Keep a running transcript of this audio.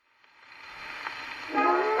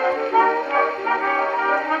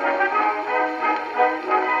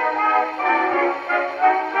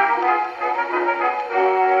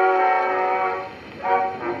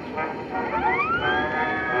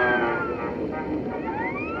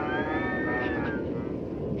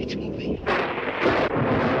It's moving.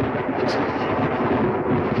 It's alive.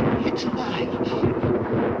 It's alive.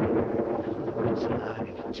 It's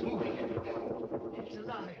alive. It's moving. It's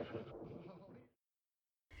alive.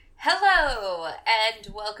 Hello,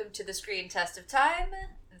 and welcome to the Screen Test of Time,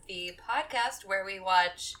 the podcast where we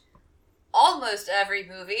watch almost every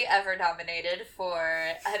movie ever nominated for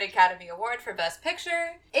an Academy Award for Best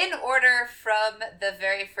Picture, in order from the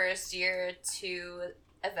very first year to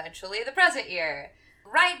eventually the present year.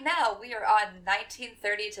 Right now, we are on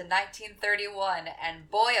 1930 to 1931,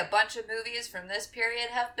 and boy, a bunch of movies from this period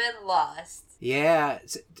have been lost. Yeah,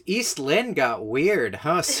 East Lynne got weird,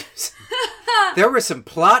 huh? There were some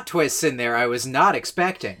plot twists in there I was not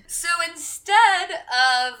expecting. So instead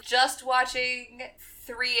of just watching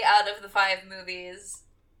 3 out of the 5 movies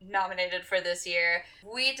nominated for this year,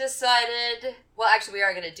 we decided, well, actually we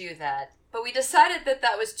are going to do that, but we decided that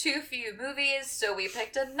that was too few movies, so we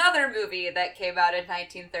picked another movie that came out in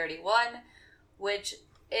 1931, which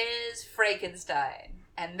is Frankenstein.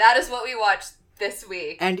 And that is what we watched this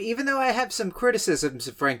week. And even though I have some criticisms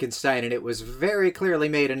of Frankenstein, and it was very clearly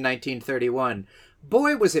made in 1931,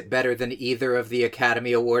 boy, was it better than either of the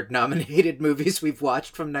Academy Award-nominated movies we've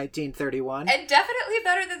watched from 1931. And definitely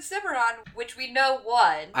better than Cimarron, which we know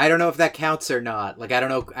won. I don't know if that counts or not. Like, I don't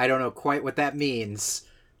know quite what that means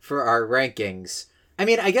for our rankings. I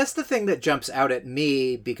mean, I guess the thing that jumps out at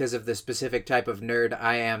me, because of the specific type of nerd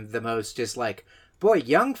I am the most, is like, boy,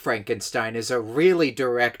 Young Frankenstein is a really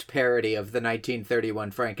direct parody of the 1931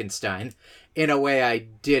 Frankenstein, in a way I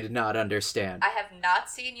did not understand. I have not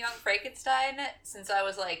seen Young Frankenstein since I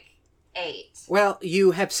was, 8. Well, you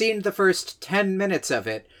have seen the first 10 minutes of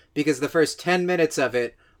it, because the first 10 minutes of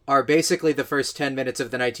it are basically the first 10 minutes of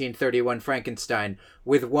the 1931 Frankenstein,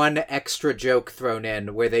 with one extra joke thrown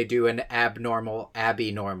in where they do an abnormal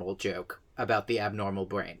joke about the abnormal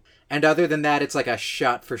brain. And other than that, it's like a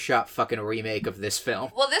shot-for-shot fucking remake of this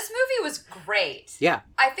film. Well, this movie was great. Yeah.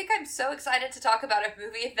 I think I'm so excited to talk about a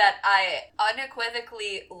movie that I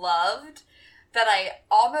unequivocally loved that I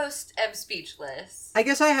almost am speechless. I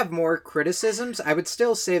guess I have more criticisms. I would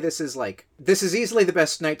still say this is easily the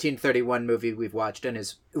best 1931 movie we've watched, and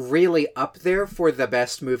is really up there for the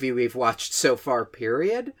best movie we've watched so far,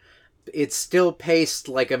 period. It's still paced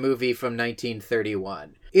like a movie from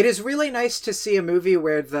 1931. It is really nice to see a movie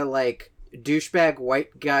where the, douchebag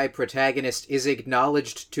white guy protagonist is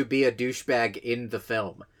acknowledged to be a douchebag in the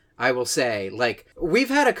film. I will say, we've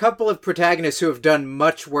had a couple of protagonists who have done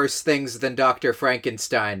much worse things than Dr.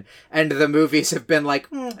 Frankenstein, and the movies have been like,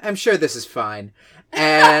 I'm sure this is fine.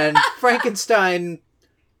 And Frankenstein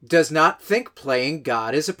does not think playing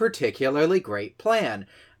God is a particularly great plan,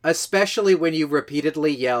 especially when you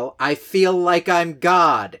repeatedly yell, "I feel like I'm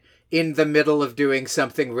God," in the middle of doing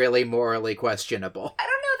something really morally questionable. I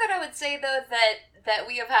don't know that I would say, though, that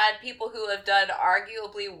we have had people who have done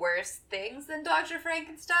arguably worse things than Dr.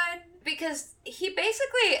 Frankenstein, because he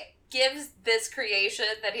basically gives this creation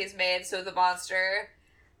that he's made, so the monster,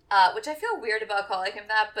 which I feel weird about calling him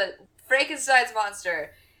that, but Frankenstein's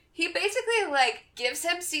monster, he basically, gives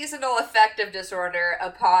him seasonal affective disorder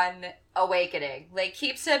upon awakening.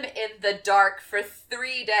 Keeps him in the dark for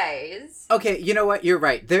 3 days. Okay, you know what? You're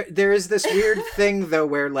right. There is this weird thing, though,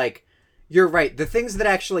 where, you're right. The things that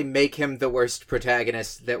actually make him the worst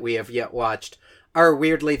protagonist that we have yet watched are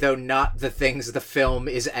weirdly, though, not the things the film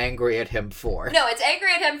is angry at him for. No, it's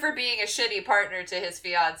angry at him for being a shitty partner to his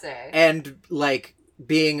fiancée. And,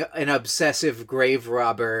 being an obsessive grave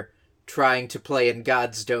robber trying to play in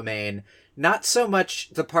God's domain. Not so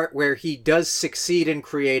much the part where he does succeed in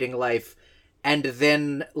creating life and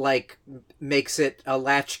then, makes it a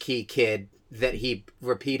latchkey kid that he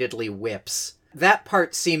repeatedly whips. That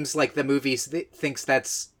part seems like the movie thinks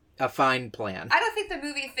that's a fine plan. I don't think the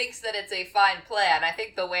movie thinks that it's a fine plan. I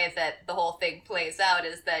think the way that the whole thing plays out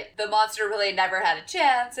is that the monster really never had a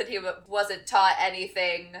chance and he wasn't taught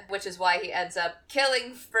anything, which is why he ends up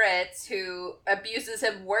killing Fritz, who abuses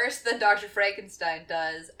him worse than Dr. Frankenstein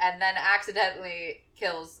does, and then accidentally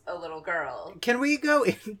kills a little girl. Can we go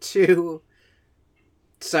into...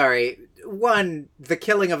 Sorry. One, the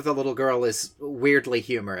killing of the little girl is weirdly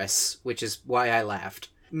humorous, which is why I laughed.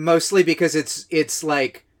 Mostly because it's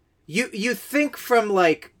like... You think from,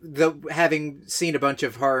 having seen a bunch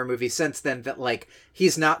of horror movies since then that,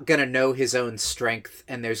 he's not gonna know his own strength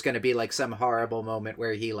and there's gonna be, some horrible moment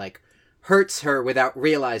where he, hurts her without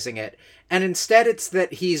realizing it. And instead it's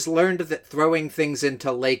that he's learned that throwing things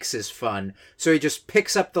into lakes is fun, so he just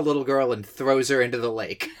picks up the little girl and throws her into the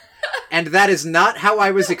lake. And that is not how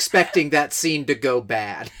I was expecting that scene to go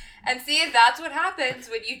bad. And see, that's what happens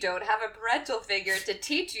when you don't have a parental figure to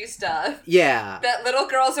teach you stuff. Yeah. That little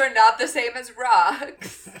girls are not the same as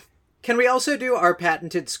rocks. Can we also do our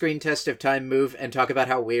patented screen test of time move and talk about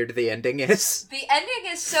how weird the ending is? The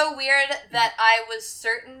ending is so weird that I was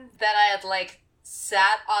certain that I had, like,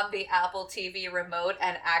 sat on the Apple TV remote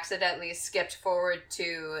and accidentally skipped forward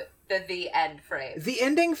to the end phrase. The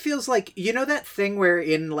ending feels like, you know that thing where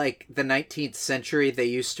in, like, the 19th century they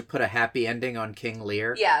used to put a happy ending on King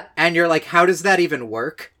Lear? Yeah. And you're like, how does that even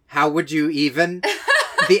work? How would you even?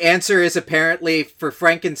 The answer is apparently, for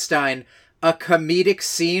Frankenstein, a comedic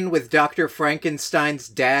scene with Dr. Frankenstein's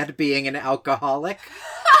dad being an alcoholic.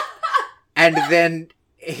 And then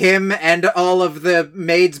him and all of the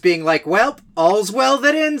maids being like, well, all's well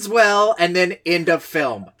that ends well, and then end of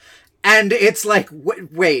film. And it's like,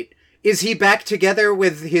 wait, is he back together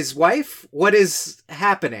with his wife? What is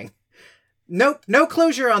happening? Nope, no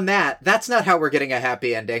closure on that. That's not how we're getting a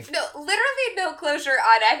happy ending. No, literally no closure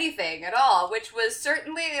on anything at all, which was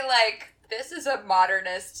certainly, like, this is a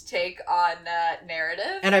modernist take on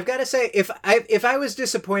narrative. And I've got to say, if I was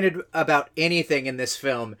disappointed about anything in this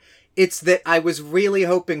film, it's that I was really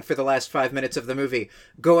hoping for the last 5 minutes of the movie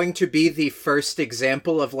going to be the first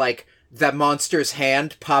example of, like, the monster's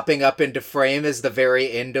hand popping up into frame as the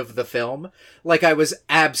very end of the film. Like, I was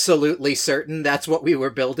absolutely certain that's what we were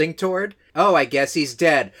building toward. Oh, I guess he's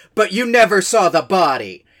dead. But you never saw the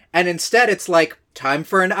body. And instead it's like, time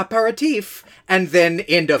for an aperitif, and then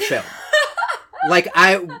end of film. Like,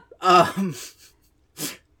 Not only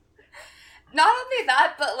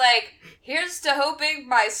that, but, like, here's to hoping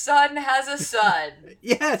my son has a son.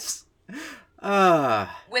 Yes.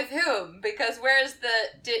 With whom? Because where's the...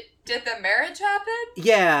 Did the marriage happen?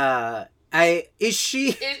 Yeah. Is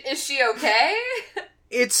she... Is she okay?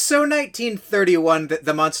 It's so 1931 that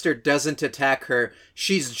the monster doesn't attack her.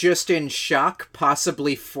 She's just in shock,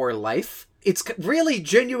 possibly for life. It's really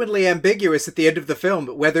genuinely ambiguous at the end of the film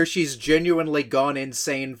whether she's genuinely gone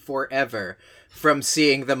insane forever from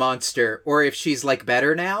seeing the monster, or if she's, like,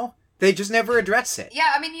 better now. They just never address it.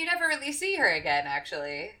 Yeah, I mean, you never really see her again,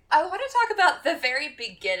 actually. I want to talk about the very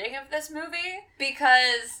beginning of this movie,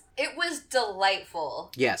 because it was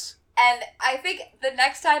delightful. Yes. And I think the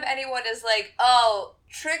next time anyone is like, oh,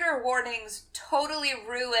 trigger warnings totally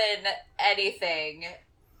ruin anything,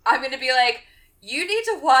 I'm going to be like, you need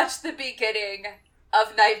to watch the beginning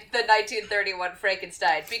of the 1931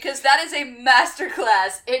 Frankenstein, because that is a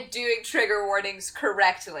masterclass in doing trigger warnings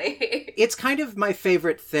correctly. It's kind of my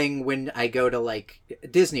favorite thing when I go to, like,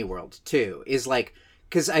 Disney World, too, is, like,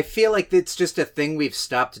 because I feel like it's just a thing we've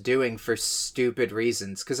stopped doing for stupid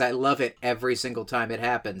reasons, because I love it every single time it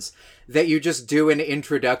happens, that you just do an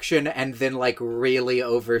introduction and then, like, really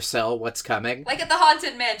oversell what's coming. Like at the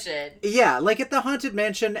Haunted Mansion. Yeah, like at the Haunted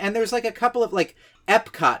Mansion, and there's, like, a couple of, like,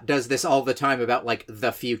 Epcot does this all the time about, like,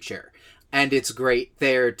 the future. And it's great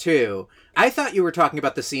there, too. I thought you were talking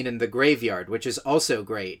about the scene in the graveyard, which is also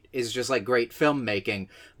great. Is just, like, great filmmaking.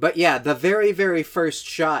 But yeah, the very, very first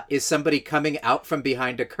shot is somebody coming out from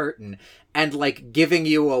behind a curtain and, like, giving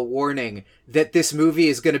you a warning that this movie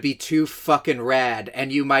is gonna be too fucking rad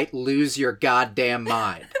and you might lose your goddamn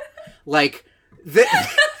mind. Like,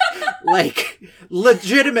 like,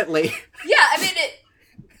 legitimately. Yeah, I mean, it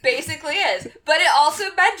basically is. But it also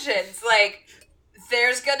mentions, like,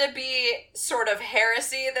 there's gonna be sort of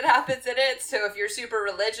heresy that happens in it, so if you're super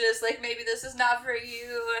religious, like, maybe this is not for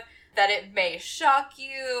you, that it may shock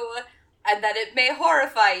you, and that it may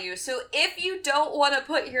horrify you. So if you don't want to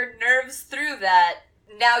put your nerves through that,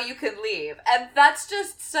 now you can leave. And that's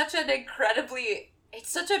just such an incredibly... It's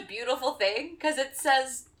such a beautiful thing, because it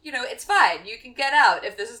says, you know, it's fine, you can get out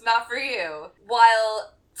if this is not for you,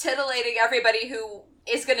 while titillating everybody who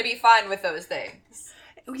is gonna be fine with those things.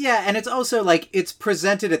 Yeah, and it's also, like, it's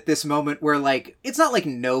presented at this moment where, like, it's not like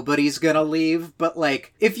nobody's gonna leave, but,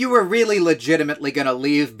 like, if you were really legitimately gonna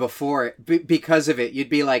leave before it, because of it, you'd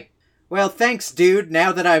be like, well, thanks, dude,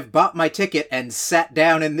 now that I've bought my ticket and sat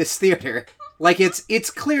down in this theater. Like,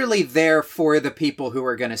 it's clearly there for the people who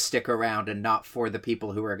are gonna stick around and not for the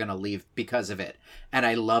people who are gonna leave because of it. And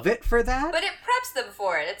I love it for that. But it preps them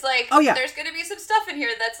for it. It's like, oh, yeah, there's gonna be some stuff in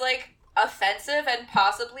here that's, like, offensive and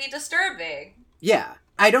possibly disturbing. Yeah.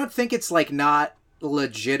 I don't think it's, like, not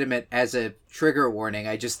legitimate as a trigger warning.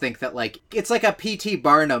 I just think that, like, it's like a P.T.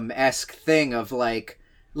 Barnum-esque thing of, like,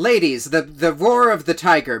 ladies, the roar of the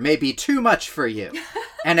tiger may be too much for you.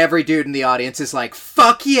 And every dude in the audience is like,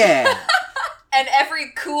 fuck yeah! And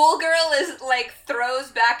every cool girl is, like,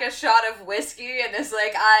 throws back a shot of whiskey and is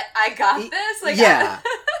like, I got this? Like, yeah.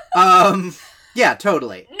 Yeah,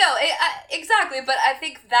 totally. No, exactly, but I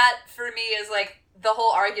think that, for me, is, like, the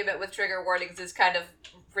whole argument with trigger warnings is kind of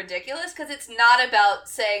ridiculous, because it's not about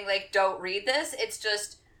saying, like, don't read this, it's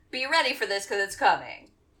just, be ready for this because it's coming.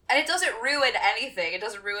 And it doesn't ruin anything. It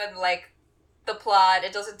doesn't ruin, like, the plot.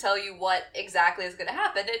 It doesn't tell you what exactly is going to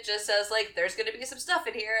happen. It just says, like, there's going to be some stuff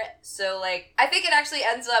in here. So, like, I think it actually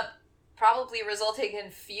ends up probably resulting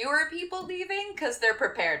in fewer people leaving because they're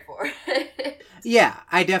prepared for it. Yeah,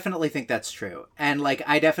 I definitely think that's true. And, like,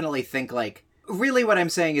 I definitely think, like, really what I'm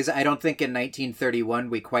saying is I don't think in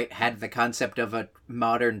 1931 we quite had the concept of a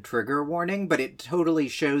modern trigger warning, but it totally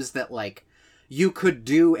shows that, like, you could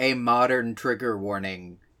do a modern trigger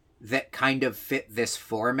warning that kind of fit this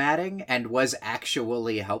formatting and was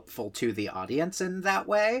actually helpful to the audience in that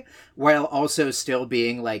way, while also still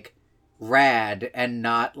being, like, rad and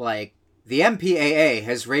not, like, the MPAA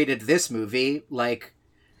has rated this movie, like,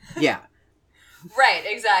 yeah. Right,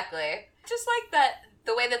 exactly. Just like that,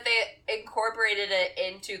 the way that they incorporated it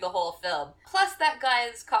into the whole film. Plus, that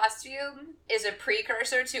guy's costume is a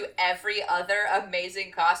precursor to every other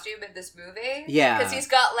amazing costume in this movie. Yeah. Because he's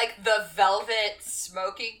got, like, the velvet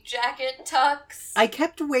smoking jacket tux. I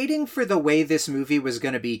kept waiting for the way this movie was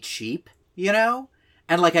going to be cheap, you know?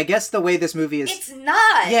 And, like, I guess the way this movie is... It's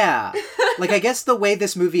not! Yeah. Like, I guess the way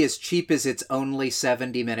this movie is cheap is it's only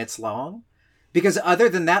 70 minutes long. Because other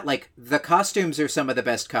than that, like, the costumes are some of the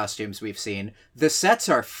best costumes we've seen. The sets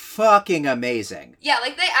are fucking amazing. Yeah,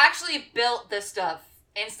 like, they actually built this stuff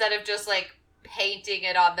instead of just, like, painting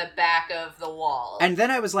it on the back of the wall. And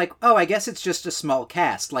then I was like, oh, I guess it's just a small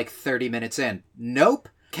cast, like 30 minutes in. Nope.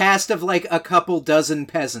 Cast of, like, a couple dozen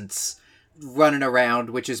peasants running around,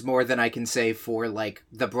 which is more than I can say for, like,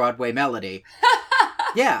 the Broadway Melody.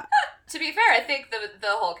 Yeah. To be fair, I think the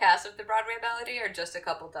whole cast of the Broadway Melody are just a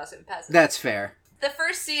couple dozen peasants. That's fair. The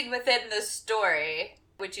first scene within the story,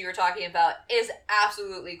 which you were talking about, is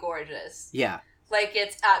absolutely gorgeous. Yeah. Like,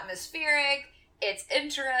 it's atmospheric, it's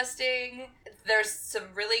interesting, there's some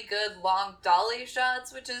really good long dolly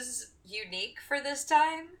shots, which is unique for this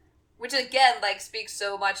time. Which, again, like, speaks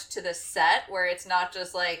so much to the set, where it's not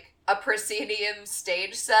just, like, a proscenium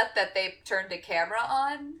stage set that they turned a camera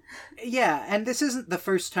on. Yeah, and this isn't the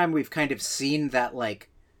first time we've kind of seen that, like,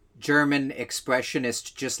 German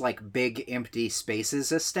expressionist, just, like, big empty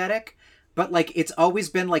spaces aesthetic. But, like, it's always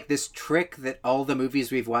been, like, this trick that all the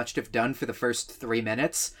movies we've watched have done for the first 3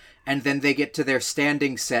 minutes, and then they get to their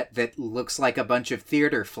standing set that looks like a bunch of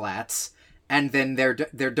theater flats, and then they're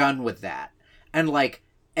done with that. And, like,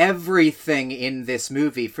 everything in this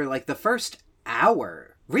movie for, like, the first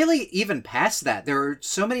hour, really even past that, there are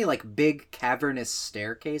so many, like, big cavernous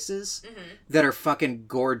staircases that are fucking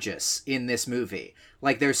gorgeous in this movie.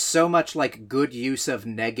 Like, there's so much, like, good use of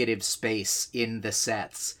negative space in the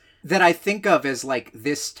sets that I think of as, like,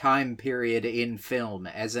 this time period in film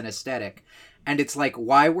as an aesthetic. And it's like,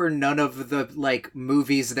 why were none of the, like,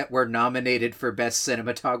 movies that were nominated for Best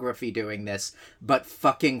Cinematography doing this, but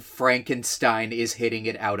fucking Frankenstein is hitting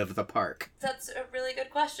it out of the park? That's a really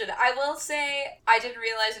good question. I will say, I didn't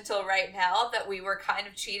realize until right now that we were kind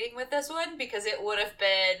of cheating with this one, because it would have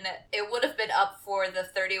been up for the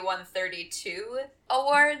 31-32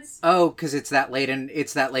 awards. Oh, because it's that late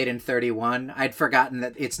in 31. I'd forgotten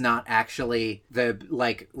that it's not actually the,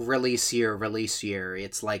 like, release year.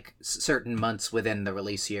 It's, like, certain months within the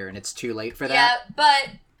release year, and it's too late for that. Yeah, but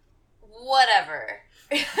whatever.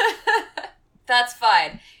 That's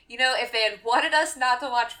fine. You know, if they had wanted us not to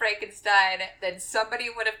watch Frankenstein, then somebody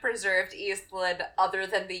would have preserved Eastland other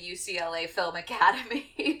than the UCLA Film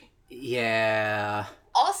Academy. Yeah.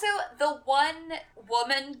 Also, the one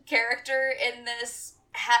woman character in this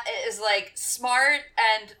is, like, smart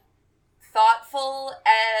and thoughtful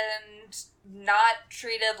and not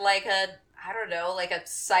treated like a, I don't know, like a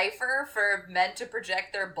cipher for men to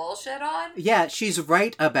project their bullshit on. Yeah, she's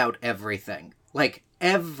right about everything. Like,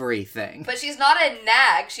 everything. But she's not a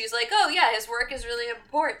nag. She's like, oh yeah, his work is really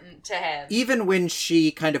important to him. Even when she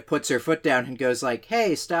kind of puts her foot down and goes like,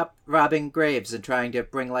 hey, stop robbing graves and trying to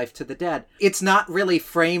bring life to the dead, it's not really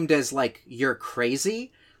framed as, like, you're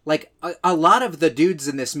crazy. Like, a lot of the dudes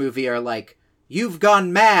in this movie are like, you've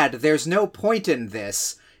gone mad, there's no point in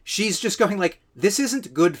this. She's just going like, this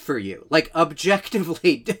isn't good for you. Like,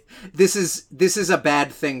 objectively, this is a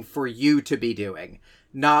bad thing for you to be doing.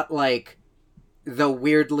 Not, like, the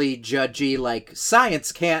weirdly judgy, like,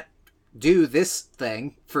 science can't do this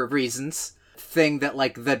thing for reasons thing that,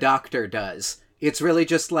 like, the doctor does. It's really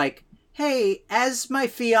just like, hey, as my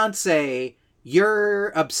fiancé, you're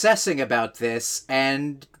obsessing about this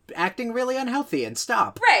and acting really unhealthy, and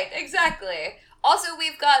stop. Right, exactly. Also,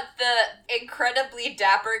 we've got the incredibly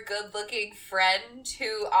dapper, good-looking friend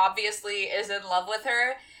who obviously is in love with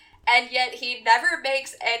her, and yet he never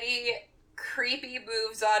makes any creepy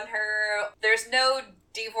moves on her. There's no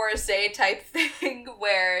divorcee type thing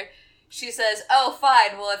where she says, oh,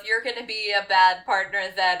 fine, well, if you're gonna be a bad partner,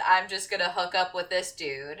 then I'm just gonna hook up with this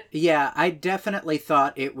dude. Yeah, I definitely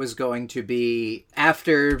thought it was going to be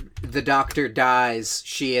after the doctor dies,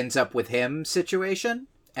 she ends up with him situation.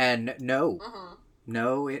 And no. Mm-hmm.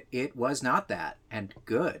 No, it was not that. And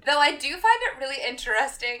good. Though I do find it really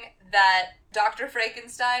interesting that Dr.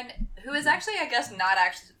 Frankenstein, who is actually, I guess, not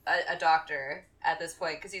actually a doctor at this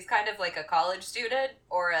point, because he's kind of like a college student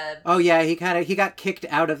or a... Oh yeah, he got kicked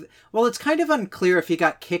out of... Well, it's kind of unclear if he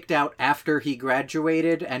got kicked out after he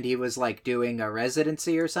graduated and he was like doing a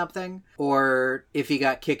residency or something, or if he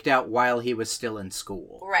got kicked out while he was still in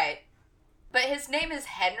school. Right. But his name is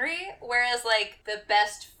Henry, whereas, like, the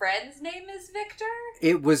best friend's name is Victor?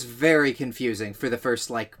 It was very confusing for the first,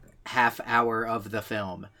 like, half hour of the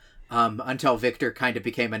film, until Victor kind of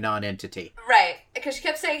became a non-entity. Right. Because she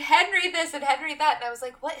kept saying, Henry this and Henry that, and I was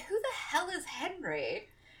like, what? Who the hell is Henry?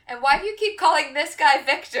 And why do you keep calling this guy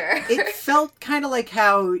Victor? It felt kind of like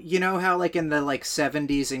how, you know how, like, in the, like,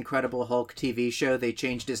 70s Incredible Hulk TV show, they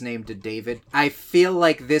changed his name to David? I feel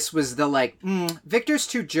like this was the, like, Victor's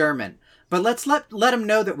too German. But let's let him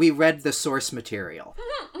know that we read the source material.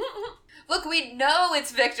 Look, we know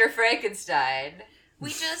it's Victor Frankenstein.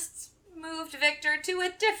 We just moved Victor to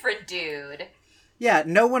a different dude. Yeah,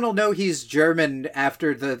 no one will know he's German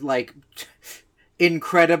after the, like,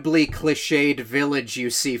 incredibly cliched village you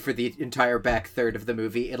see for the entire back third of the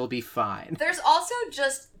movie. It'll be fine. There's also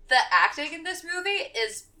just... the acting in this movie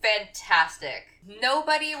is fantastic.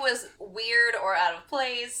 Nobody was weird or out of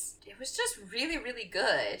place. It was just really, really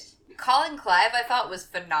good. Colin Clive, I thought, was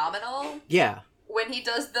phenomenal. Yeah. When he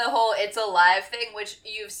does the whole "it's alive" thing, which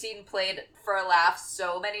you've seen played for a laugh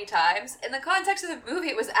so many times, in the context of the movie,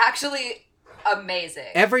 it was actually amazing.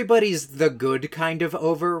 Everybody's the good kind of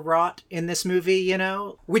overwrought in this movie, you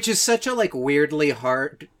know? Which is such a, like, weirdly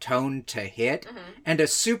hard tone to hit, and a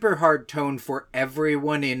super hard tone for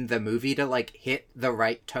everyone in the movie to, like, hit the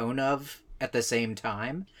right tone of at the same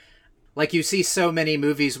time. Like, you see so many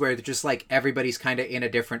movies where they're just, like, everybody's kind of in a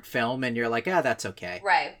different film, and you're like, that's okay.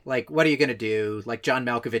 Right. Like, what are you gonna do? Like, John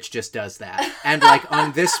Malkovich just does that. And, like,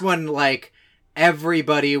 on this one, like,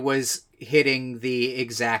 everybody was hitting the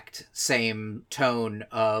exact same tone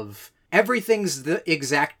of... everything's the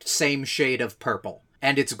exact same shade of purple.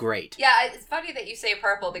 And it's great. Yeah, it's funny that you say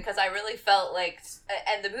purple, because I really felt like...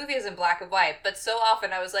 and the movie is in black and white, but so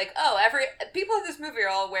often I was like, people in this movie are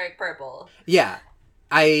all wearing purple. Yeah.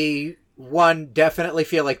 Definitely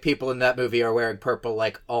feel like people in that movie are wearing purple,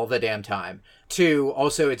 like, all the damn time. 2,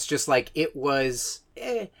 also, it's just, like, it wasn't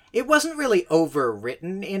really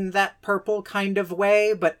overwritten in that purple kind of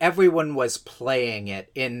way, but everyone was playing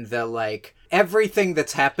it in the, like, everything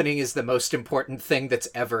that's happening is the most important thing that's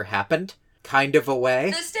ever happened kind of a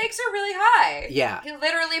way. The stakes are really high. Yeah. He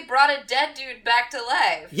literally brought a dead dude back to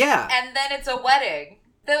life. Yeah. And then it's a wedding.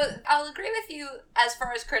 Though, I'll agree with you as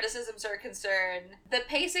far as criticisms are concerned. The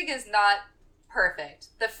pacing is not perfect.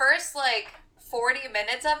 The first, 40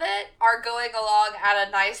 minutes of it are going along at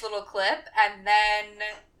a nice little clip, and then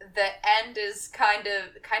the end is kind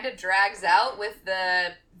of drags out with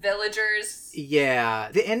the villagers. Yeah,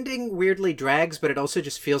 the ending weirdly drags, but it also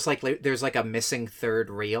just feels like there's like a missing third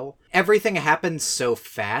reel. Everything happens so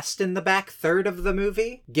fast in the back third of the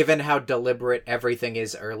movie, given how deliberate everything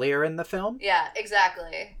is earlier in the film. Yeah,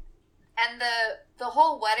 exactly. And the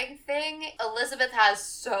whole wedding thing, Elizabeth has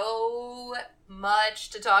so much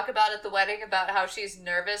to talk about at the wedding about how she's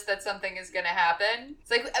nervous that something is going to happen. It's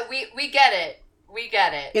like, we get it. We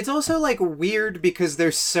get it. It's also, weird because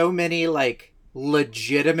there's so many,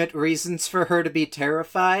 legitimate reasons for her to be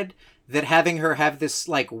terrified that having her have this,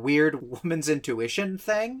 weird woman's intuition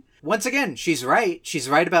thing. Once again, she's right. She's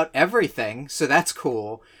right about everything, so that's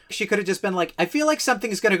cool. She could have just been like, I feel like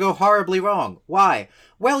something's gonna go horribly wrong. Why?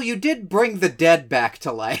 Well, you did bring the dead back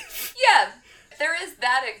to life. Yeah, there is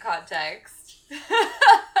that in context.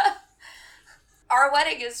 Our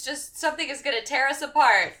wedding is just something is gonna tear us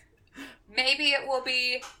apart. Maybe it will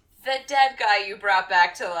be the dead guy you brought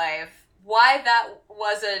back to life. Why that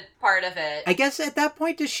wasn't part of it. I guess at that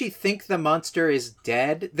point, does she think the monster is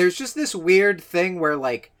dead? There's just this weird thing where,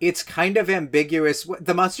 it's kind of ambiguous.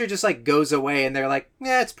 The monster just, goes away and they're like,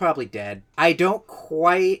 it's probably dead. I don't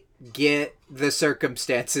quite get the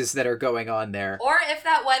circumstances that are going on there. Or if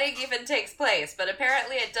that wedding even takes place, but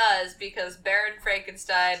apparently it does, because Baron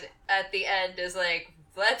Frankenstein at the end is like,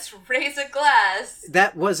 let's raise a glass.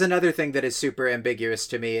 That was another thing that is super ambiguous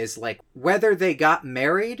to me, is whether they got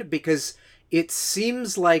married, because it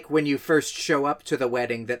seems like when you first show up to the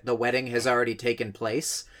wedding that the wedding has already taken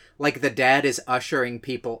place. Like, the dad is ushering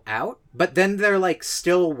people out, but then they're, like,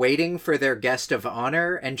 still waiting for their guest of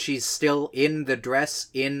honor, and she's still in the dress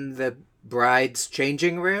in the bride's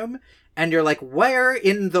changing room, and you're like, where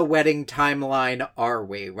in the wedding timeline are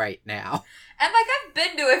we right now? And, like, I've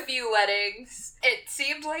been to a few weddings. It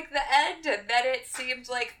seemed like the end, and then it seemed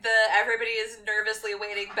like everybody is nervously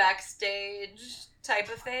waiting backstage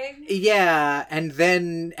type of thing. Yeah, and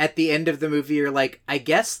then at the end of the movie, you're like, I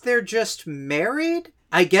guess they're just married?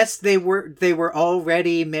 I guess they were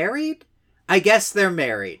already married? I guess they're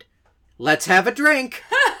married. Let's have a drink.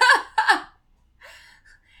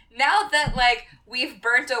 Now that, like, we've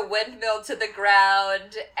burnt a windmill to the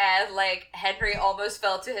ground and, like, Henry almost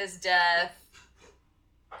fell to his death,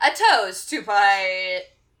 a toast to my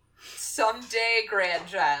someday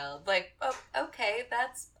grandchild. Like, oh, okay,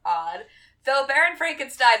 that's odd. Though Baron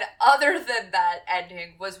Frankenstein, other than that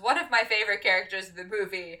ending, was one of my favorite characters in the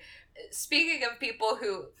movie. Speaking of people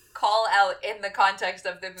who call out in the context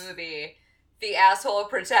of the movie the asshole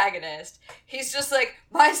protagonist, he's just like,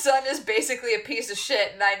 my son is basically a piece of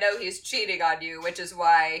shit and I know he's cheating on you, which is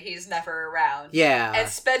why he's never around. Yeah. And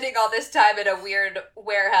spending all this time in a weird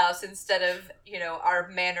warehouse instead of, you know, our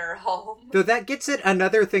manor home. Though that gets at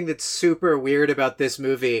another thing that's super weird about this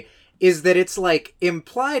movie, is that it's, like,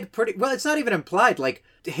 implied pretty... Well, it's not even implied. Like,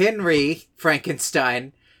 Henry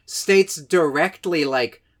Frankenstein states directly,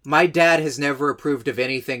 like, my dad has never approved of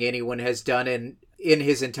anything anyone has done in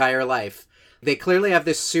his entire life. They clearly have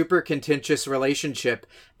this super contentious relationship,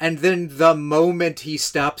 and then the moment he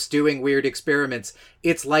stops doing weird experiments,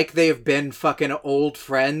 it's like they've been fucking old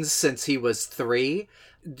friends since he was 3.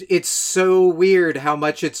 It's so weird how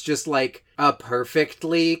much it's just like a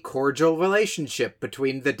perfectly cordial relationship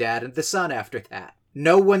between the dad and the son after that.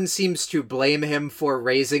 No one seems to blame him for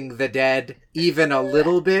raising the dead even a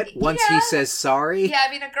little bit once he says sorry. Yeah,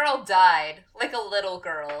 I mean, a girl died. Like a little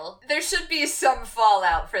girl. There should be some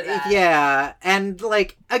fallout for that. Yeah, and,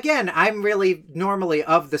 like, again, I'm really normally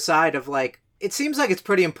of the side of, like, it seems like it's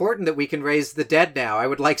pretty important that we can raise the dead now. I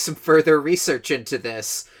would like some further research into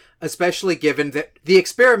this, especially given that the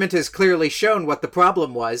experiment has clearly shown what the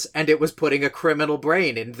problem was, and it was putting a criminal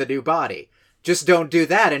brain in the new body. Just don't do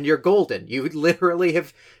that and you're golden. You literally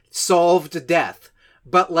have solved death.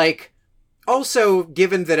 But, like, also,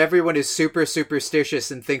 given that everyone is super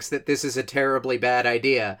superstitious and thinks that this is a terribly bad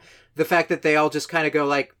idea, the fact that they all just kind of go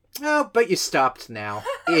like, oh, but you stopped now,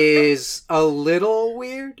 is a little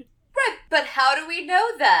weird. Right, but how do we know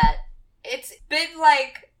that? It's been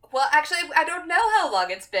like... Well, actually, I don't know how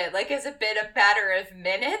long it's been. Like, has it been a matter of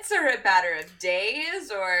minutes or a matter of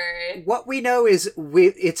days or... What we know is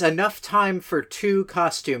it's enough time for 2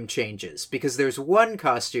 costume changes, because there's one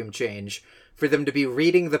costume change for them to be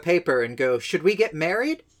reading the paper and go, should we get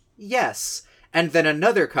married? Yes. And then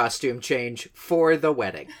another costume change for the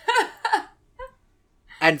wedding.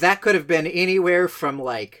 And that could have been anywhere from,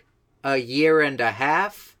 like, a year and a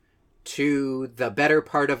half to the better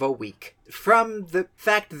part of a week. From the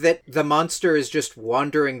fact that the monster is just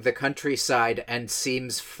wandering the countryside and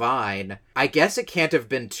seems fine, I guess it can't have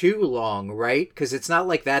been too long, right? Because it's not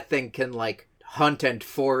like that thing can, like, hunt and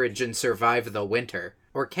forage and survive the winter.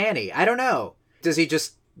 Or can he? I don't know. Does he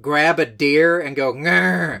just grab a deer and go,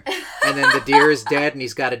 "Ngurr," and then the deer is dead and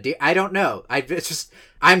he's got a deer? I don't know.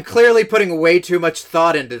 I'm clearly putting way too much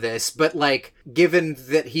thought into this, but, like, given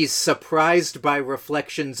that he's surprised by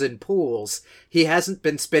reflections in pools, he hasn't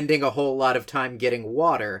been spending a whole lot of time getting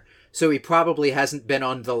water, so he probably hasn't been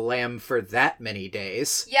on the lam for that many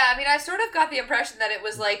days. Yeah, I mean, I sort of got the impression that it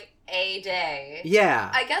was, like, a day.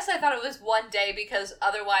 Yeah. I guess I thought it was one day because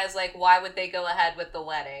otherwise, like, why would they go ahead with the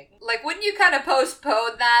wedding? Like, wouldn't you kind of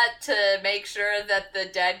postpone that to make sure that the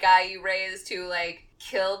dead guy you raised who, like,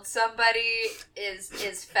 killed somebody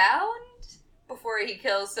is found before he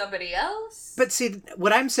kills somebody else? But see,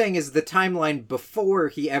 what I'm saying is the timeline before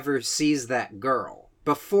he ever sees that girl.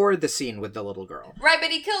 Before the scene with the little girl. Right, but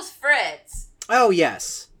he kills Fritz. Oh,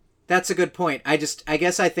 yes. That's a good point. I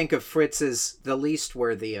guess I think of Fritz as the least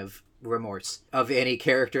worthy of remorse of any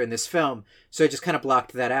character in this film, so I just kind of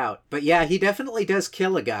blocked that out. But yeah, he definitely does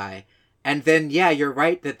kill a guy. And then, yeah, you're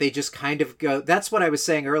right that they just kind of go... That's what I was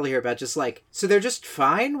saying earlier about just like... So they're just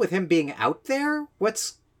fine with him being out there?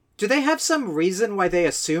 Do they have some reason why they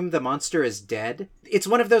assume the monster is dead? It's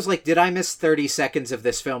one of those, like, did I miss 30 seconds of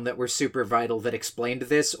this film that were super vital that explained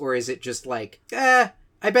this? Or is it just like,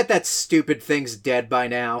 I bet that stupid thing's dead by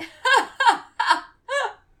now.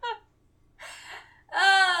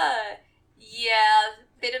 Yeah,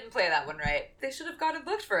 They didn't play that one right. They should have gone and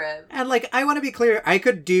looked for him. And, like, I want to be clear, I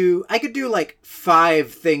could do, like,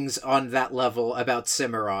 5 things on that level about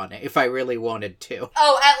Cimarron if I really wanted to.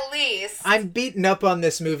 Oh, at least. I'm beaten up on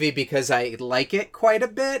this movie because I like it quite a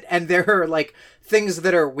bit, and there are, like, things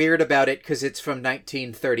that are weird about it because it's from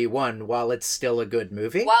 1931 while it's still a good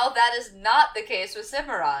movie. While that is not the case with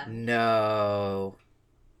Cimarron. No.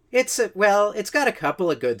 It's got a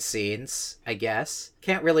couple of good scenes, I guess.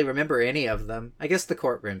 Can't really remember any of them. I guess the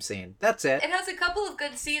courtroom scene. That's it. It has a couple of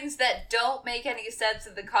good scenes that don't make any sense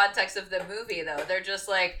in the context of the movie, though. They're just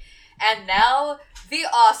like, and now, the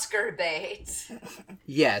Oscar bait.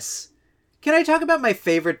 Yes. Can I talk about my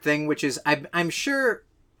favorite thing, which is, I'm sure...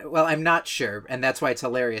 Well, I'm not sure, and that's why it's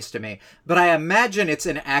hilarious to me. But I imagine it's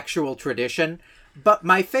an actual tradition. But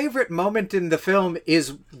my favorite moment in the film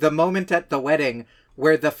is the moment at the wedding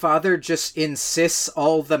where the father just insists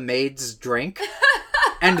all the maids drink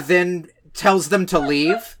and then tells them to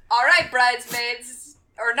leave. All right, bridesmaids.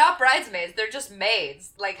 Or not bridesmaids, they're just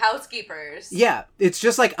maids. Like housekeepers. Yeah, it's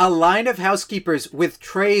just like a line of housekeepers with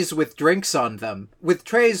trays with drinks on them. With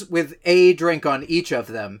trays with a drink on each of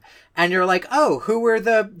them. And you're like, oh, who were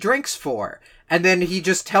the drinks for? And then he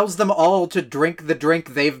just tells them all to drink the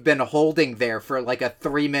drink they've been holding there for like a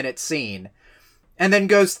 3-minute scene. And then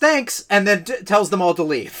goes, thanks, and then tells them all to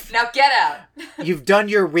leave. Now get out. You've done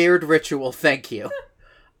your weird ritual, thank you.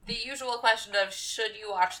 The usual question of, should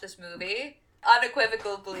you watch this movie?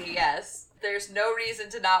 Unequivocally, yes. There's no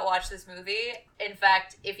reason to not watch this movie. In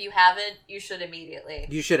fact, if you haven't, you should immediately.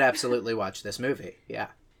 You should absolutely watch this movie, yeah.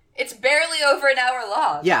 It's barely over an hour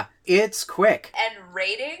long. Yeah, it's quick. And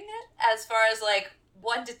rating, as far as like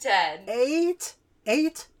 1 to 10. 8?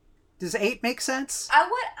 8? Does 8 make sense?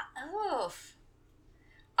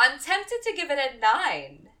 I'm tempted to give it a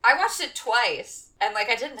 9. I watched it twice, and like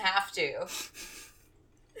I didn't have to.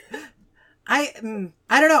 I don't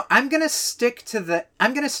know. I'm gonna stick to the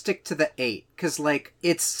 8 because like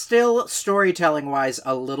it's still storytelling wise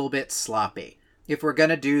a little bit sloppy. If we're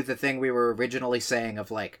gonna do the thing we were originally saying of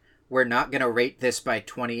like we're not gonna rate this by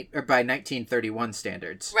 1931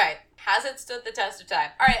 standards, right? Hasn't stood the test of time.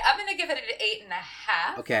 All right, I'm gonna give it an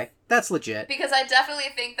 8.5. Okay, that's legit because I definitely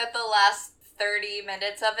think that the last 30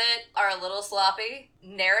 minutes of it are a little sloppy.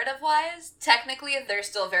 Narrative-wise, technically they're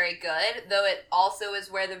still very good, though it also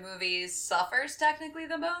is where the movie suffers technically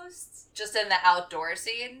the most, just in the outdoor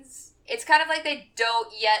scenes. It's kind of like they don't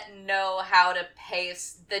yet know how to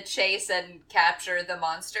pace the chase and capture the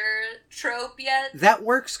monster trope yet. That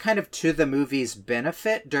works kind of to the movie's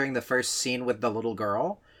benefit during the first scene with the little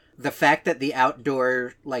girl. The fact that the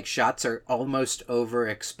outdoor like shots are almost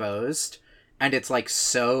overexposed and it's like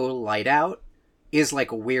so light out is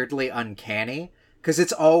like weirdly uncanny because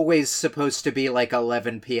it's always supposed to be like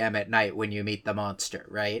 11 p.m. at night when you meet the monster,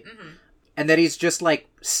 right? Mm-hmm. And that he's just like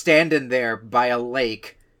standing there by a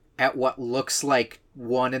lake at what looks like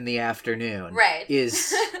 1 p.m. Right.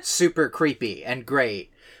 is super creepy and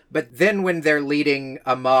great. But then when they're leading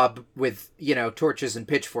a mob with, you know, torches and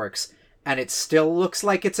pitchforks and it still looks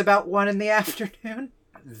like it's about 1 p.m,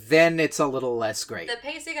 then it's a little less great. The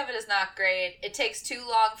pacing of it is not great. It takes too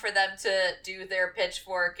long for them to do their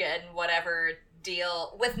pitchfork and whatever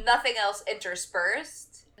deal with nothing else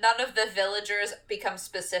interspersed. None of the villagers become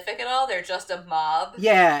specific at all. They're just a mob.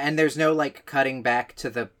 Yeah, and there's no like cutting back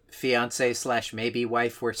to the fiance/maybe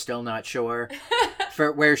wife, we're still not sure,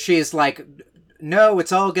 for where she's like, no,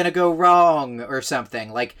 it's all gonna go wrong or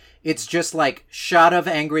something. Like, it's just like shot of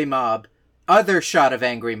angry mob, other shot of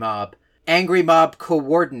angry mob, angry mob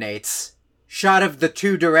coordinates, shot of the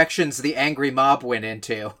 2 directions the angry mob went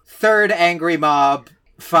into, third angry mob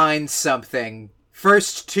finds something,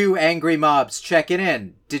 first 2 angry mobs checking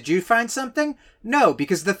in. Did you find something? No,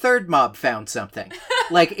 because the third mob found something.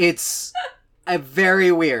 Like, it's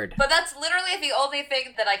very weird. But that's literally the only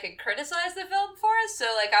thing that I can criticize the film for, so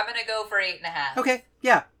like I'm gonna go for 8.5. Okay,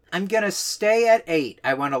 yeah. I'm gonna stay at 8.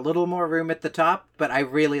 I want a little more room at the top, but I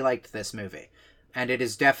really liked this movie. And it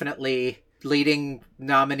is definitely leading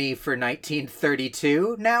nominee for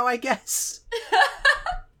 1932 now, I guess.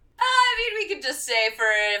 I mean, we could just say for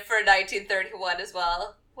 1931 as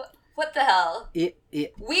well. What the hell?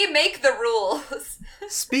 We make the rules.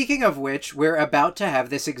 Speaking of which, we're about to have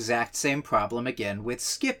this exact same problem again with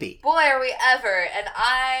Skippy. Boy, are we ever. And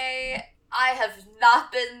I have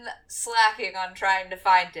not been slacking on trying to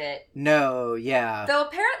find it. No, yeah. Though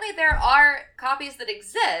apparently there are copies that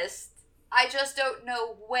exist. I just don't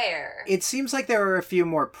know where. It seems like there are a few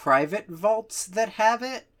more private vaults that have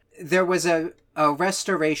it. There was a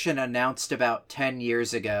restoration announced about 10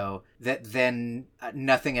 years ago that then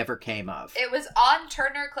nothing ever came of. It was on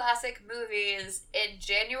Turner Classic Movies in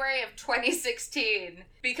January of 2016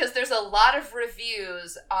 because there's a lot of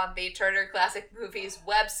reviews on the Turner Classic Movies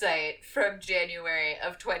website from January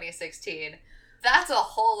of 2016. That's a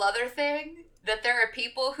whole other thing, that there are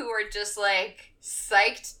people who are just like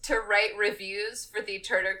psyched to write reviews for the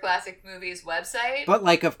Turner Classic Movies website. But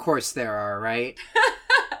like, of course there are, right?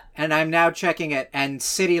 And I'm now checking it, and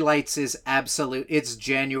City Lights is absolute. It's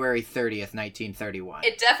January 30th, 1931.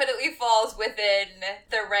 It definitely falls within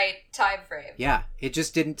the right time frame. Yeah, it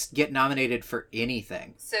just didn't get nominated for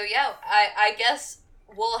anything. So yeah, I guess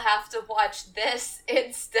we'll have to watch this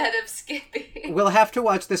instead of Skippy. We'll have to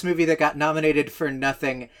watch this movie that got nominated for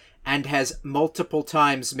nothing and has multiple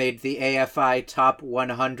times made the AFI Top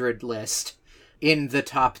 100 list in the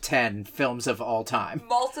top 10 films of all time.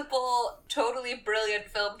 Multiple totally brilliant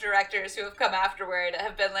film directors who have come afterward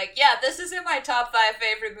have been like, yeah, this is in my top 5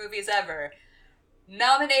 favorite movies ever.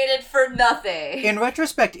 Nominated for nothing. In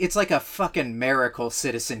retrospect, it's like a fucking miracle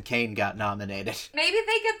Citizen Kane got nominated. Maybe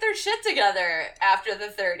they get their shit together after the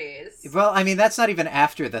 30s. Well, I mean, that's not even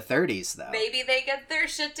after the 30s, though. Maybe they get their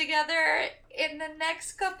shit together in the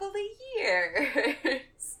next couple of years.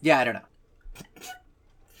 Yeah, I don't know.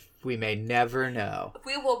 We may never know.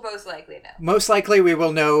 We will most likely know. Most likely we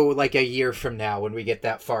will know like a year from now when we get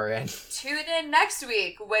that far in. Tune in next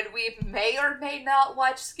week when we may or may not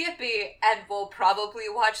watch Skippy, and we'll probably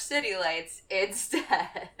watch City Lights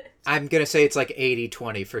instead. I'm gonna say it's like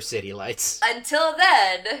 80-20 for City Lights. Until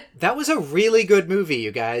then... That was a really good movie,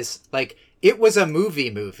 you guys. Like, it was a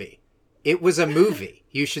movie. It was a movie.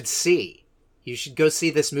 You should see. You should go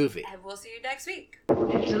see this movie. And we'll see you next week.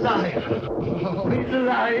 It's alive. Oh, it's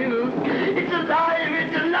alive. It's alive.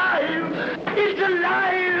 It's alive. It's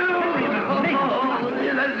alive. Oh,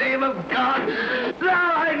 in the name of God.